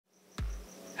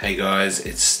Hey guys,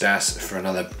 it's Stas for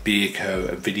another Beer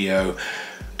Co video.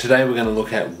 Today we're going to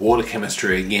look at water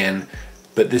chemistry again,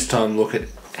 but this time look at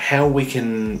how we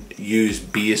can use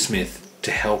Beersmith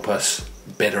to help us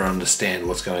better understand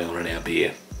what's going on in our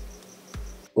beer.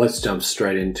 Let's jump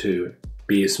straight into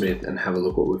Beersmith and have a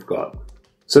look what we've got.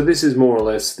 So this is more or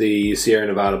less the Sierra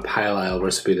Nevada Pale Ale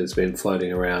recipe that's been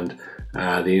floating around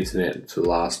the internet for the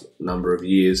last number of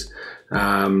years.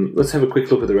 Let's have a quick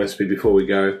look at the recipe before we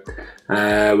go.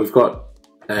 We've got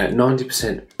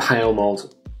 90% pale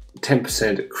malt,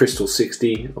 10% Crystal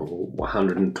 60 or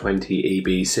 120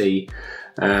 EBC,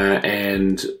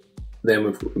 and then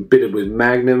we've bittered with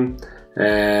Magnum.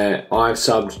 I've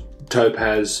subbed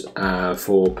Topaz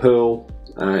for Pearl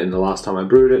in the last time I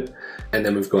brewed it, and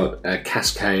then we've got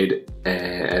Cascade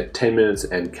at 10 minutes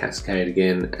and Cascade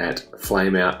again at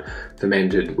Flame Out,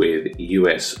 fermented with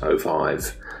US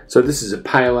 05. So this is a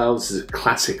pale ale, this is a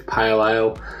classic pale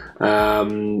ale.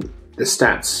 The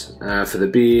stats for the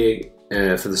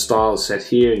beer, for the style is set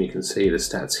here, and you can see the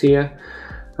stats here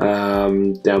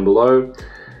down below.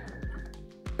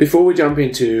 Before we jump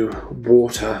into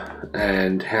water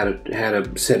and how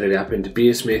to set it up into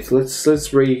Beersmith, let's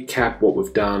recap what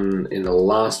we've done in the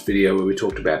last video where we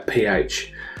talked about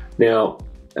pH. Now,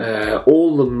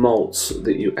 all the malts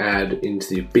that you add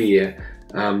into your beer,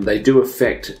 they do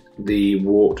affect the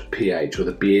wort pH or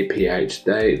the beer pH.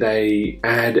 They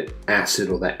add acid,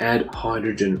 or they add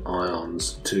hydrogen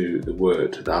ions to the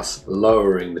wort, thus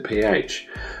lowering the pH.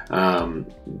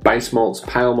 Base malts,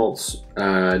 pale malts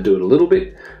do it a little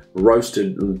bit.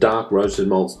 Dark roasted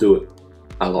malts do it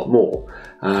a lot more.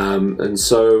 And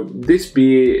so this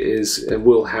beer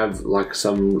will have like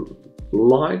some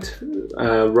light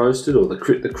roasted, or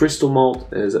the crystal malt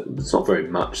it's not very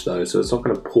much though, so it's not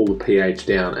going to pull the pH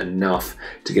down enough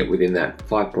to get within that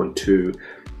 5.2 to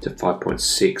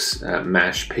 5.6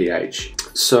 mash pH.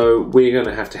 So we're going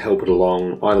to have to help it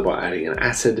along either by adding an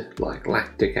acid like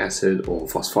lactic acid or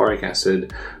phosphoric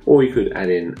acid, or you could add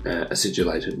in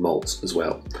acidulated malts as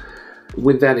well.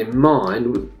 With that in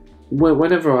mind,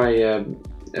 whenever I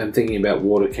am thinking about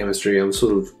water chemistry, I'm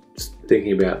sort of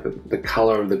thinking about the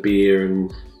colour of the beer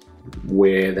and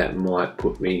where that might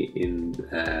put me in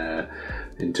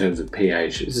terms of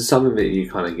pH. This is something that you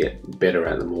kind of get better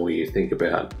at the more you think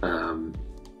about,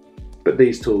 but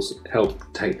these tools help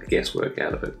take the guesswork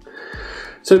out of it.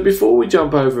 So before we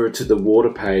jump over to the water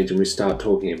page and we start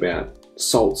talking about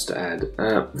salts to add,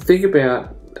 think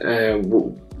about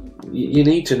you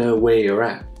need to know where you're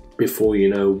at before you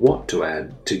know what to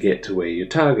add to get to where your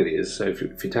target is. So if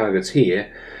your target's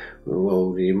here,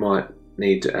 well, you might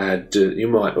need to add, you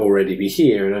might already be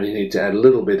here and only need to add a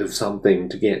little bit of something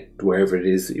to get to wherever it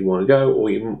is that you want to go,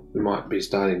 or you might be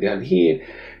starting down here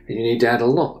and you need to add a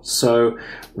lot. So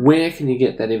where can you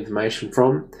get that information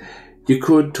from? You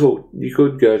could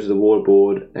go to the water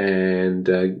board and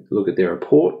look at their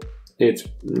report. It's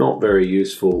not very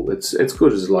useful. It's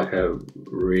good as like a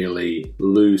really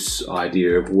loose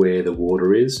idea of where the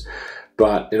water is,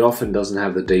 but it often doesn't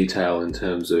have the detail in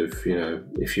terms of, you know,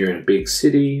 if you're in a big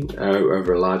city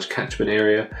over a large catchment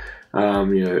area,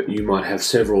 you know, you might have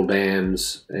several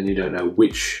dams and you don't know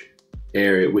which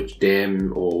area, which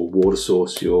dam or water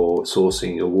source you're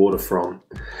sourcing your water from.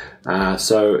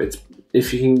 So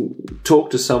if you can talk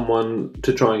to someone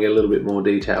to try and get a little bit more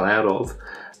detail out of,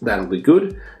 that'll be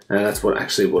good. That's what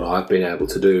I've been able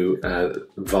to do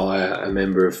via a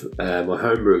member of my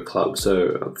homebrew club,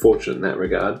 so I'm fortunate in that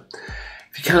regard.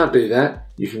 If you can't do that,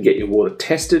 you can get your water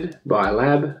tested by a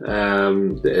lab.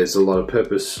 There's a lot of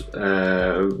places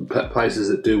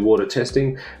that do water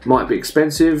testing. It might be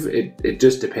expensive. It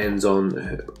just depends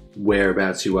on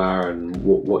whereabouts you are and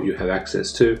what you have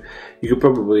access to. You could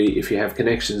probably, if you have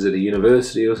connections at a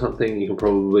university or something, you can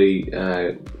probably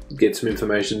get some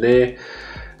information there.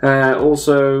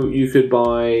 Also, you could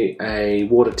buy a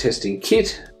water testing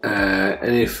kit,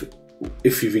 and if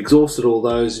you've exhausted all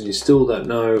those and you still don't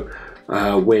know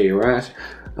where you're at,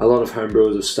 a lot of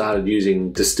homebrewers have started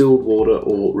using distilled water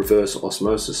or reverse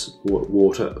osmosis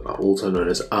water, also known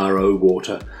as RO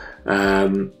water,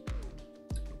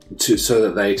 so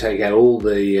that they take out all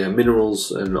the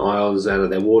minerals and ions out of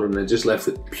their water and they're just left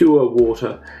with pure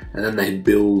water, and then they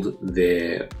build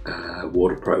their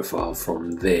water profile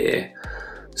from there.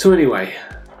 So anyway,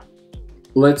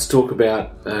 let's talk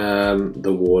about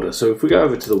the water. So if we go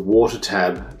over to the water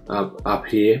tab up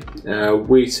here,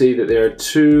 we see that there are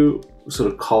two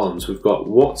sort of columns. We've got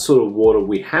what sort of water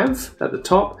we have at the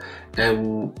top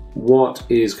and what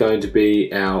is going to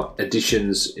be our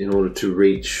additions in order to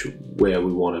reach where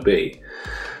we want to be.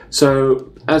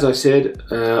 So as I said,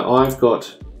 I've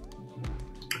got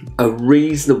a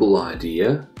reasonable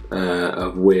idea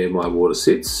of where my water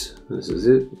sits. This is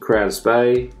it, Crowd's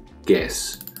Bay,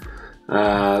 guess.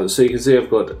 So you can see I've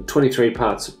got 23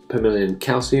 parts per million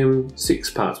calcium, 6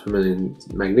 parts per million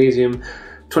magnesium,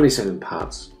 27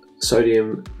 parts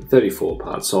sodium, 34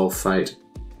 parts sulfate,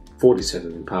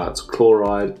 47 parts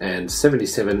chloride, and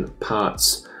 77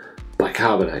 parts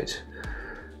bicarbonate.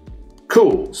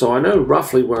 Cool, so I know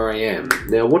roughly where I am.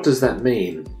 Now what does that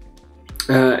mean?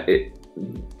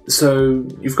 So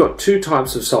you've got two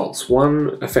types of salts.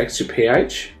 One affects your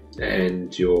pH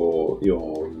and your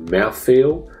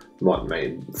mouthfeel, might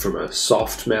mean from a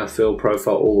soft mouthfeel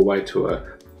profile all the way to a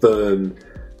firm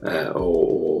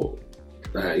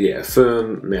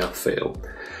firm mouthfeel.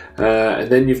 And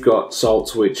then you've got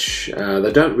salts which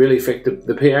they don't really affect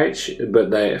the pH,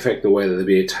 but they affect the way that the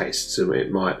beer tastes. So it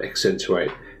might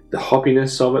accentuate the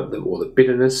hoppiness of it, or the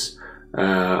bitterness,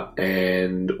 or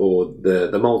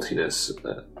the maltiness,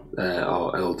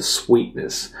 or the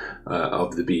sweetness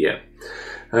of the beer.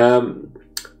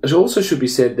 It also should be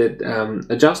said that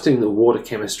adjusting the water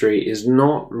chemistry is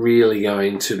not really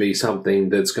going to be something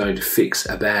that's going to fix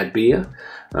a bad beer.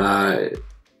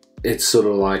 It's sort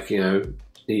of like, you know,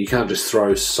 you can't just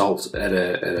throw salt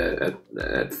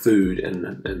at food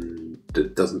and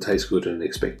it doesn't taste good and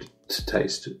expect it to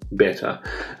taste better.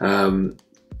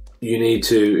 You need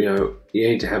to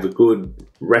have a good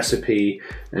recipe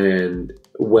and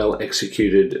well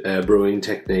executed brewing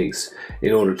techniques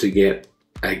in order to get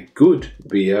a good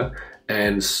beer,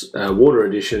 and water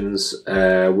additions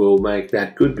will make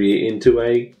that good beer into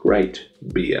a great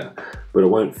beer, but it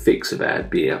won't fix a bad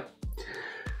beer.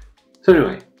 So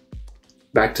anyway,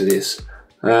 back to this.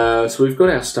 So we've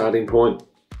got our starting point.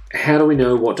 How do we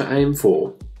know what to aim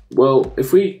for? Well,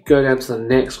 if we go down to the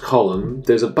next column,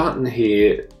 there's a button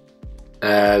here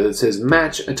that says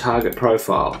match a target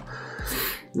profile.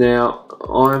 Now,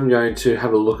 I'm going to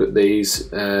have a look at these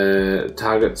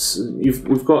targets.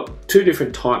 We've got two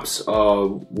different types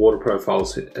of water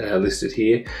profiles listed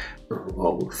here.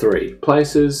 Well, 3: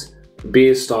 places,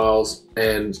 beer styles,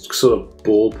 and sort of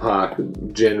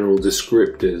ballpark general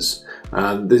descriptors.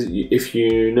 If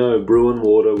you know Brewing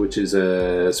water, which is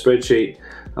a spreadsheet,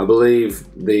 I believe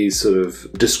these sort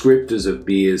of descriptors of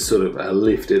beers sort of are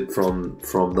lifted from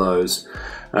those.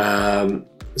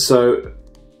 So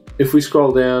if we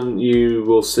scroll down, you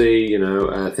will see,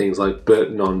 things like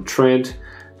Burton-on-Trent,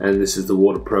 and this is the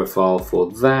water profile for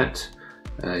that.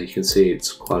 You can see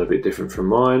it's quite a bit different from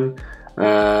mine.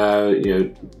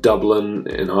 Dublin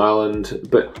in Ireland.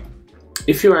 But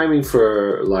if you're aiming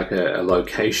for like a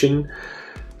location,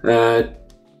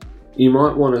 you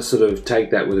might want to sort of take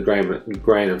that with a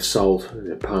grain of salt.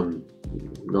 Pun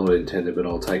not intended, but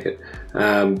I'll take it.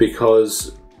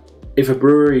 Because if a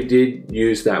brewery did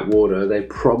use that water, they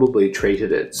probably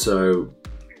treated it. So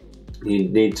you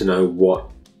need to know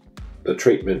what the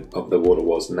treatment of the water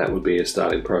was, and that would be a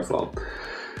starting profile.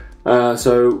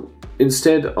 So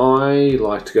instead, I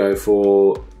like to go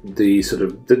for the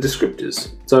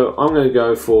descriptors. So I'm going to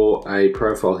go for a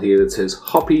profile here that says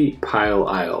hoppy pale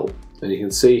ale, and you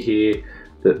can see here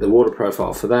that the water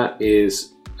profile for that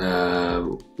is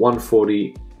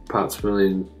 140 parts per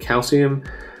million calcium,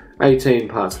 18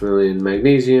 parts per million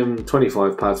magnesium,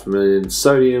 25 parts per million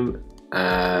sodium,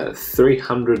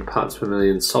 300 parts per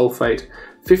million sulfate,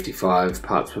 55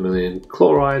 parts per million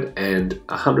chloride, and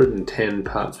 110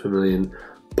 parts per million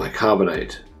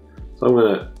bicarbonate. So I'm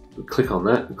going to click on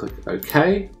that and click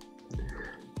OK.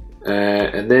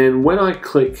 And then when I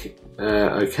click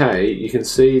OK, you can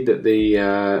see that the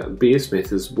Beersmith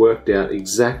has worked out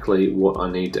exactly what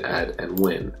I need to add and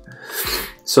when.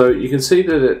 So you can see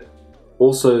that it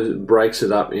also breaks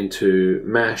it up into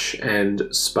mash and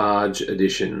sparge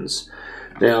additions.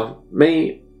 Now,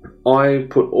 I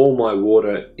put all my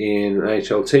water in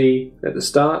HLT at the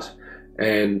start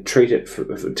and treat it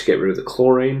to get rid of the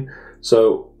chlorine.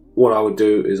 So what I would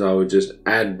do is I would just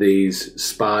add these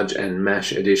sparge and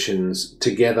mash additions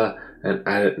together and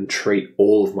add it and treat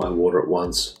all of my water at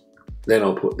once. Then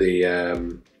I'll put the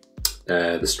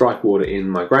strike water in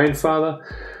my grainfather,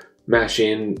 mash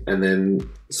in, and then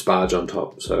sparge on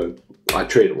top. So I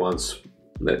treat it once.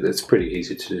 That's pretty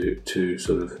easy to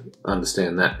sort of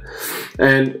understand that.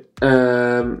 And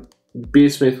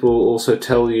Beersmith will also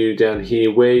tell you down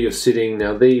here where you're sitting.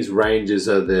 Now these ranges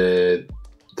are the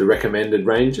recommended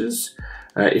ranges.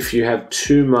 If you have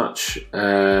too many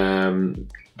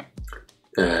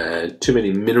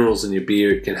minerals in your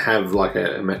beer, it can have like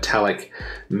a metallic,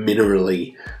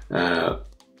 minerally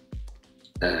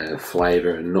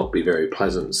flavour and not be very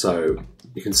pleasant. So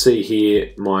you can see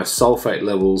here my sulfate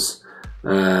levels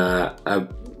are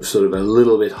sort of a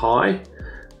little bit high.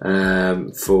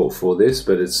 for this,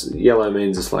 but it's yellow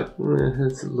means it's like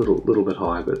it's a little bit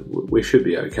high, but we should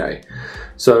be okay.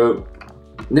 So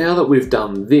now that we've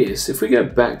done this, if we go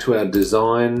back to our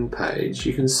design page,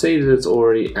 you can see that it's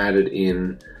already added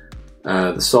in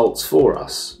the salts for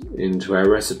us into our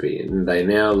recipe, and they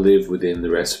now live within the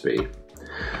recipe.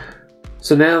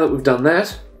 So now that we've done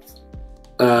that,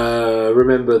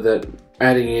 remember that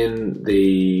adding in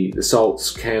the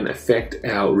salts can affect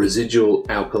our residual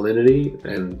alkalinity,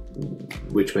 and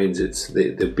which means it's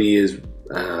the beer's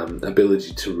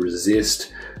ability to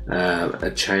resist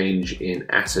a change in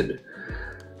acid.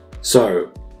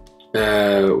 So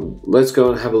let's go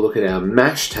and have a look at our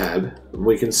mash tab.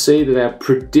 We can see that our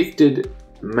predicted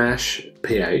mash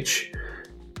pH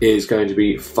is going to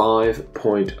be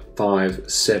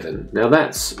 5.57. Now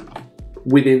that's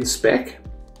within spec.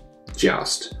 I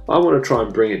want to try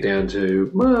and bring it down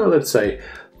to, well, let's say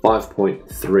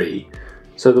 5.3.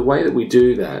 So the way that we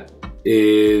do that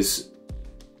is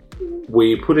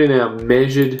we put in our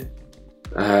measured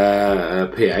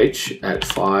pH at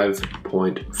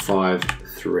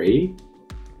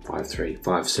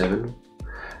 5.57,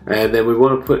 and then we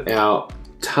want to put our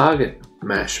target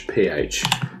mash pH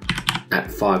at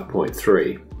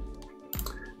 5.3.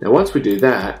 Now once we do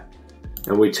that,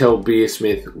 and we tell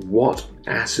Beersmith what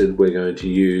acid we're going to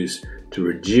use to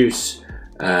reduce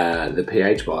the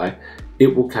pH by,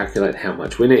 it will calculate how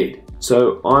much we need.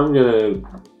 So I'm going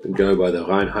to go by the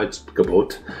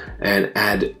Reinheitsgebot and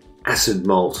add acid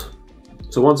malt.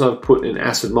 So once I've put in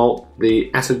acid malt,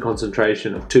 the acid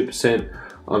concentration of 2%,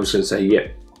 I'm just going to say,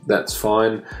 yep, that's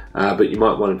fine, but you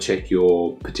might want to check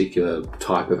your particular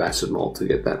type of acid malt to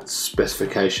get that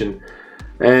specification.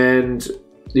 And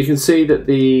you can see that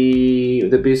the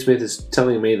Beersmith is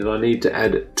telling me that I need to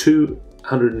add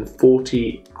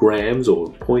 240 grams or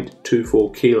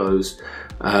 0.24 kilos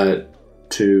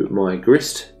to my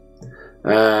grist.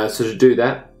 So to do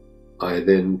that, I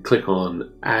then click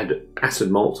on add acid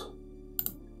malt,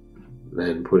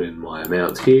 then put in my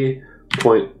amount here,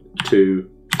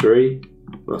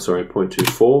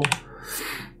 0.24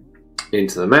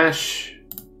 into the mash,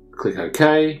 click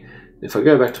OK. If I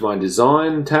go back to my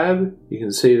design tab, you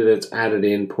can see that it's added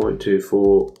in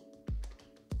 0.24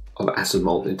 of acid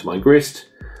malt into my grist.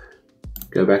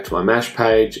 Go back to my mash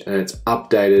page, and it's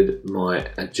updated my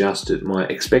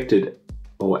expected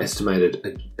or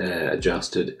estimated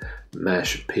adjusted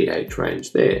mash pH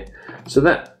range there. So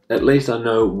that at least I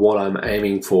know what I'm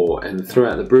aiming for, and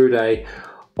throughout the brew day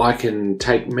I can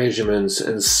take measurements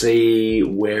and see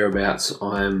whereabouts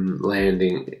I'm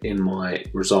landing in my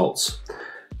results.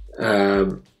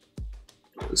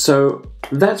 So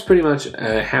that's pretty much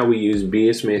how we use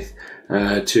Beersmith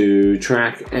to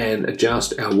track and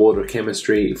adjust our water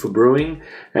chemistry for brewing,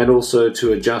 and also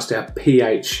to adjust our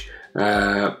pH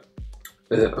of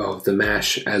the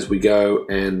mash as we go,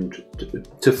 and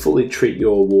to fully treat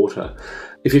your water.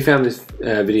 If you found this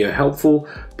video helpful,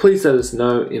 please let us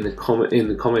know in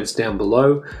the comments down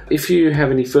below. If you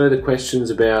have any further questions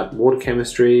about water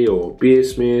chemistry or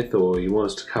Beersmith, or you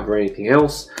want us to cover anything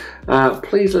else,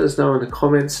 please let us know in the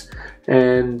comments,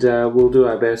 and we'll do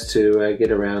our best to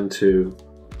get around to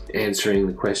answering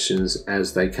the questions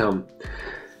as they come.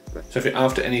 So if you're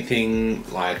after anything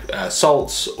like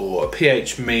salts or a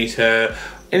pH meter,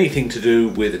 anything to do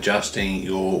with adjusting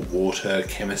your water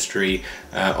chemistry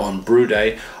on brew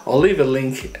day, I'll leave a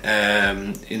link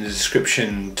in the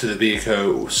description to the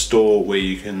Beerco store where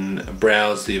you can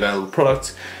browse the available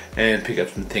products and pick up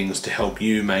some things to help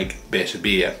you make better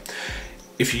beer.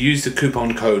 If you use the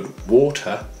coupon code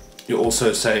WATER, you'll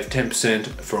also save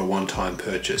 10% for a one-time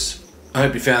purchase. I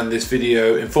hope you found this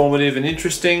video informative and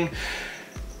interesting.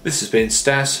 This has been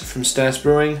Stas from Stas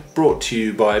Brewing, brought to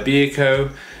you by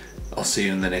Beerco. I'll see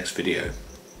you in the next video.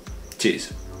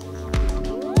 Cheers.